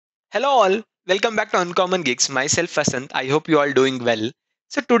Hello all, welcome back to Uncommon Geeks. Myself Vasant. I hope you all doing well.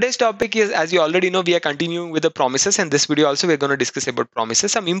 So today's topic is, as you already know, we are continuing with the promises, and this video also we're going to discuss about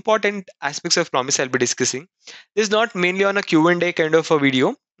promises. Some important aspects of promise I'll be discussing. This is not mainly on a Q&A kind of a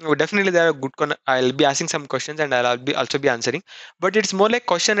video. Definitely there are I'll be asking some questions and I'll be also be answering, but it's more like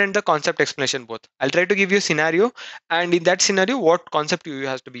question and the concept explanation both. I'll try to give you a scenario, and in that scenario, what concept you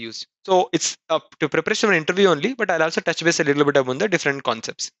has to be used. So it's up to preparation for an interview only, but I'll also touch base a little bit upon the different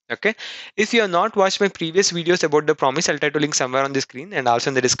concepts. Okay. If you have not watched my previous videos about the promise, I'll try to link somewhere on the screen and also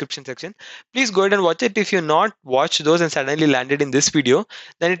in the description section. Please go ahead and watch it. If you not watched those and suddenly landed in this video,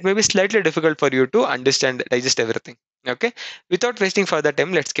 then it may be slightly difficult for you to understand, digest everything. Okay. Without wasting further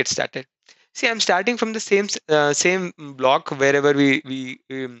time, let's get started. See, I'm starting from the same block wherever we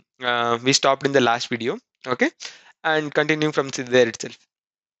stopped in the last video. Okay, and continuing from there itself.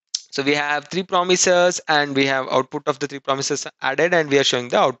 So we have three promises and we have output of the three promises added and we are showing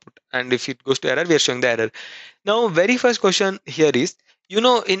the output. And if it goes to error, we are showing the error. Now, very first question here is,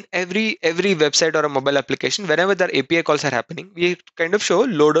 in every website or a mobile application, whenever the API calls are happening, we kind of show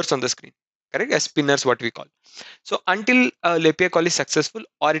loaders on the screen, correct? As spinners, what we call. So until API call is successful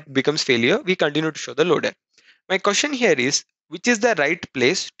or it becomes failure, we continue to show the loader. My question here is, which is the right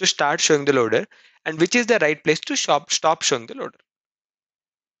place to start showing the loader and which is the right place to stop showing the loader?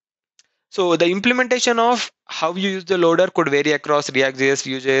 So the implementation of how you use the loader could vary across React.js,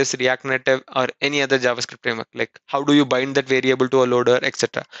 Vue.js, React Native, or any other JavaScript framework. Like how do you bind that variable to a loader,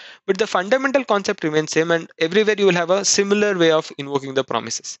 etc. But the fundamental concept remains same, and everywhere you will have a similar way of invoking the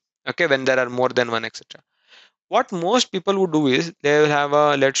promises. Okay, when there are more than one, etc. What most people would do is they will have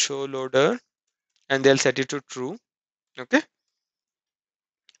a let's show loader, and they'll set it to true. Okay,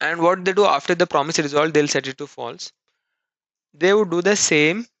 and what they do after the promise is resolved, they'll set it to false. They would do the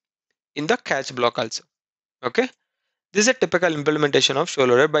same in the catch block also. Okay. This is a typical implementation of show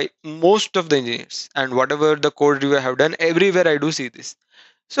loader by most of the engineers, and whatever the code review I have done, everywhere I do see this.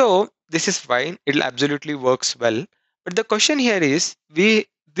 So this is fine, it absolutely works well. But the question here is, we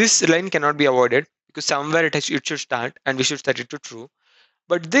this line cannot be avoided because somewhere it should start and we should set it to true.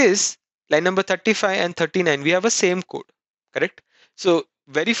 But this line number 35 and 39, we have a same code, correct? So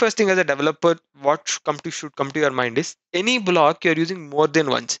very first thing as a developer, what should come to your mind is any block you're using more than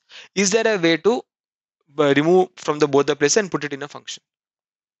once. Is there a way to remove from the both the place and put it in a function,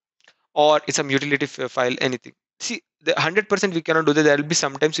 or it's some utility file, anything? See, the 100% we cannot do that. There will be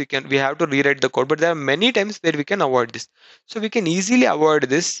sometimes we have to rewrite the code, but there are many times where we can avoid this. So we can easily avoid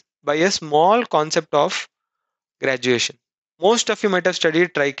this by a small concept of graduation. Most of you might have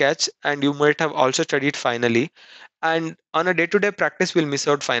studied try catch and you might have also studied finally, and on a day-to-day practice we'll miss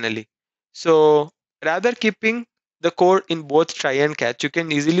out finally. So rather keeping the code in both try and catch, you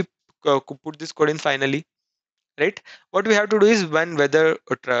can easily put this code in finally, right? What we have to do is when whether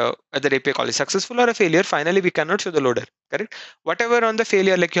API call is successful or a failure, finally we cannot show the loader, correct? Whatever on the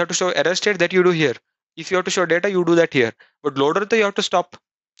failure, like you have to show error state, that you do here. If you have to show data, you do that here. But loader, you have to stop,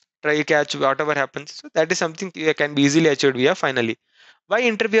 try catch, whatever happens. So that is something that can be easily achieved via finally. Why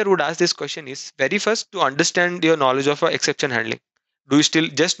interviewer would ask this question is, very first, to understand your knowledge of exception handling. Do you still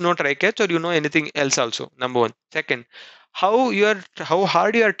just know try catch, or you know anything else also? Number one. Second, how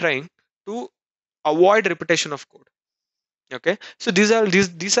hard you are trying to avoid repetition of code. Okay, so these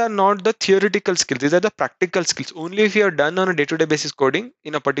are not the theoretical skills, these are the practical skills. Only if you are done on a day-to-day basis coding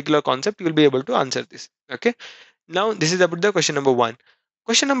in a particular concept, you will be able to answer this. Okay, now this is about the question number one.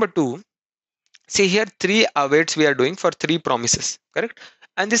 Question number two, see here, three awaits we are doing for three promises, correct?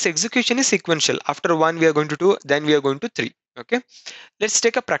 And this execution is sequential. After one we are going to two, then we are going to three. Okay, let's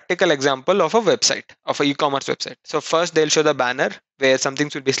take a practical example of a website, of a e-commerce website. So first they'll show the banner where some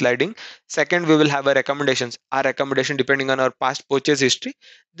things will be sliding. Second, we will have a recommendations, our recommendation depending on our past purchase history.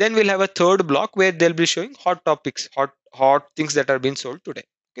 Then we'll have a third block where they'll be showing hot topics, hot things that are being sold today.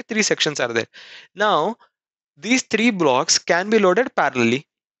 Okay, three sections are there. Now these three blocks can be loaded parallelly,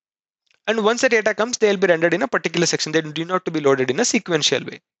 and once the data comes, they'll be rendered in a particular section. They do not to be loaded in a sequential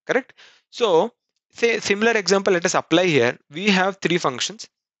way, correct? So say similar example, let us apply here. We have three functions,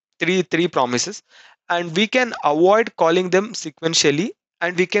 three promises, and we can avoid calling them sequentially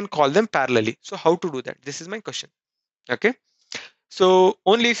and we can call them parallelly. So how to do that? This is my question. Okay, so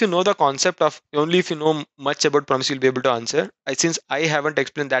only if you know the concept of, only if you know much about promise, you'll be able to answer. Since I haven't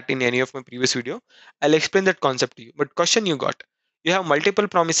explained that in any of my previous video, I'll explain that concept to you. But question you got, you have multiple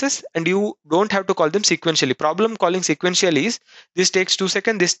promises and you don't have to call them sequentially. Problem calling sequentially is, this takes 2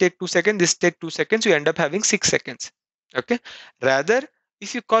 seconds, this take 2 seconds, this take 2 seconds, you end up having 6 seconds. Okay, rather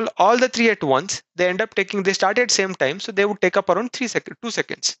if you call all the three at once, they end up taking, they start at same time, so they would take up around 2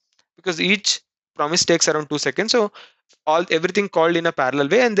 seconds, because each promise takes around 2 seconds. So everything called in a parallel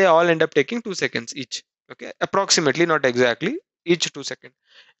way, and they all end up taking 2 seconds each. Okay, approximately, not exactly, each 2 seconds.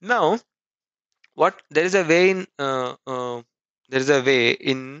 Now, what there is a way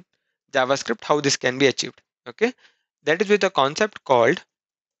in JavaScript how this can be achieved. Okay, that is with a concept called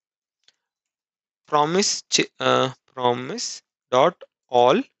promise dot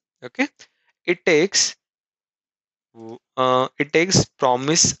all. Okay, it takes it takes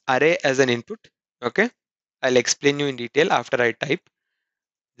promise array as an input. Okay, I'll explain you in detail after I type.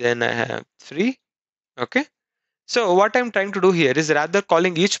 Then I have 3. Okay, so what I'm trying to do here is, rather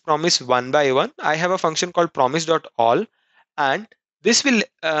calling each promise one by one, I have a function called promise.all, and this will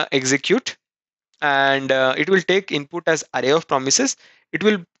execute, and it will take input as array of promises. It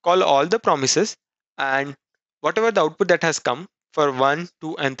will call all the promises, and whatever the output that has come for 1,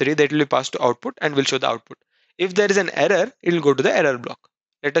 2, and 3, that will be passed to output and will show the output. If there is an error, it will go to the error block.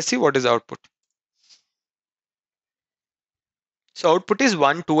 Let us see what is the output. So output is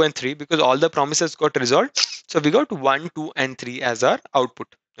 1, 2, and 3 because all the promises got resolved. So we got 1, 2, and 3 as our output.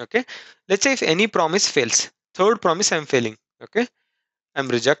 Okay. Let's say if any promise fails, third promise I'm failing. Okay. I'm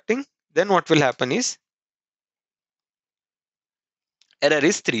rejecting. Then what will happen is error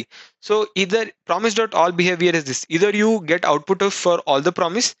is 3. So either promise.all behavior is this. Either you get output of for all the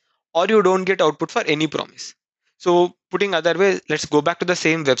promise, or you don't get output for any promise. So putting other way, let's go back to the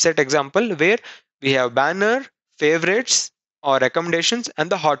same website example where we have banner, favorites, or recommendations,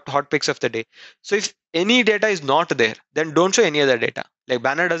 and the hot picks of the day. So if any data is not there, then don't show any other data. Like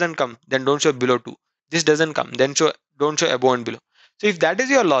banner doesn't come, then don't show below 2. This doesn't come, then don't show above and below. So if that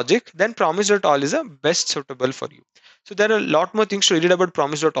is your logic, then promise.all is a best suitable for you. So there are a lot more things to read about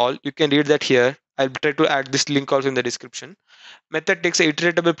promise.all. You can read that here. I'll try to add this link also in the description. Method takes a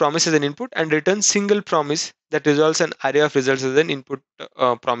iteratable promise as an input and returns single promise that resolves an array of results as an input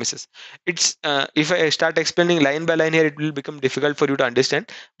promises. It's if I start explaining line by line here, it will become difficult for you to understand.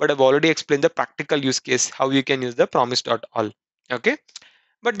 But I've already explained the practical use case how you can use the promise.all. Okay,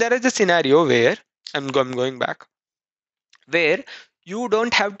 but there is a scenario where I'm going back, where you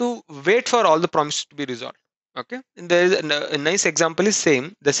don't have to wait for all the promises to be resolved. Okay, and there is a nice example is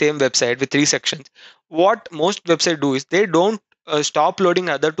the same website with 3 sections. What most websites do is they don't stop loading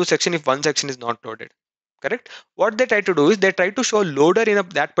other 2 sections if one section is not loaded. Correct. What they try to do is they try to show loader in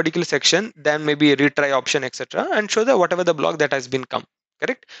that particular section, then maybe retry option, etc., and show the whatever the block that has been come.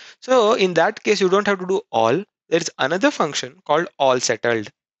 Correct. So in that case, you don't have to do all. There is another function called all settled.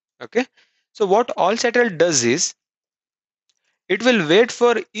 Okay, so what all settled does is it will wait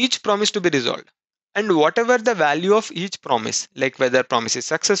for each promise to be resolved. And whatever the value of each promise, like whether promise is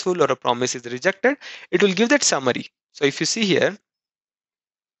successful or a promise is rejected, it will give that summary. So if you see here,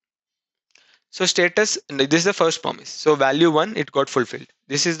 so status, this is the first promise. So value 1, it got fulfilled.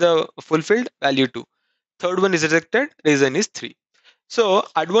 This is the fulfilled value 2. Third one is rejected, reason is 3. So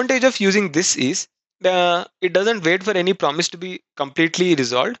advantage of using this is it doesn't wait for any promise to be completely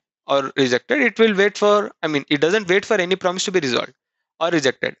resolved or rejected. It will wait for, I mean, it doesn't wait for any promise to be resolved or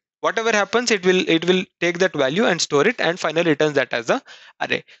rejected. Whatever happens, it will take that value and store it and finally returns that as a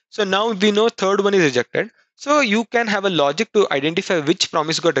array. So now we know third one is rejected. So you can have a logic to identify which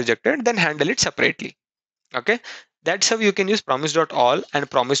promise got rejected, then handle it separately. Okay, that's how you can use promise.all and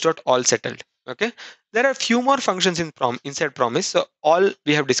promise.all settled. Okay, there are a few more functions inside promise. So all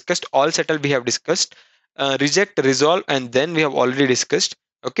we have discussed, all settled we have discussed, reject, resolve, and then we have already discussed.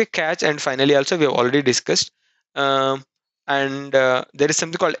 Okay, catch, and finally also we have already discussed. um, and there is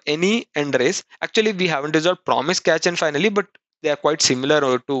something called any and raise. Actually we haven't resolved promise, catch, and finally, but they are quite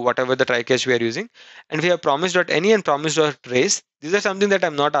similar to whatever the try catch we are using. And we have promise.any and promise.raise. These are something that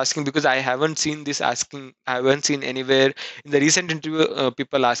I'm not asking because I haven't seen this asking. I haven't seen anywhere in the recent interview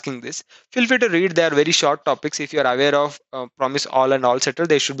people asking this. Feel free to read. They are very short topics. If you are aware of promise all and all settle,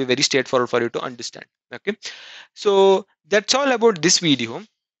 they should be very straightforward for you to understand. Okay, so that's all about this video.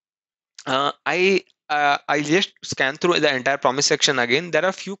 I just scan through the entire promise section again. There are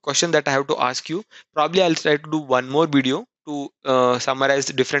a few questions that I have to ask you. Probably I'll try to do one more video to summarize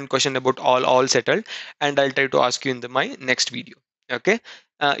the different question about all settled, and I'll try to ask you in my next video. Okay.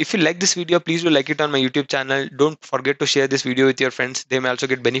 If you like this video, please do like it on my YouTube channel. Don't forget to share this video with your friends. They may also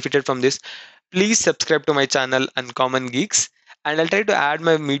get benefited from this. Please subscribe to my channel Uncommon Geeks, and I'll try to add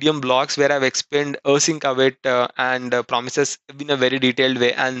my Medium blogs where I've explained async await and promises in a very detailed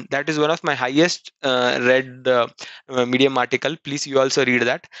way, and that is one of my highest read Medium article. Please, you also read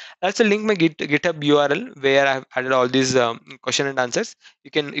that. I also link my GitHub URL where I've added all these question and answers.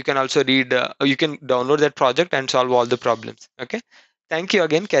 You can also read. You can download that project and solve all the problems. Okay. Thank you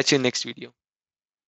again. Catch you in next video.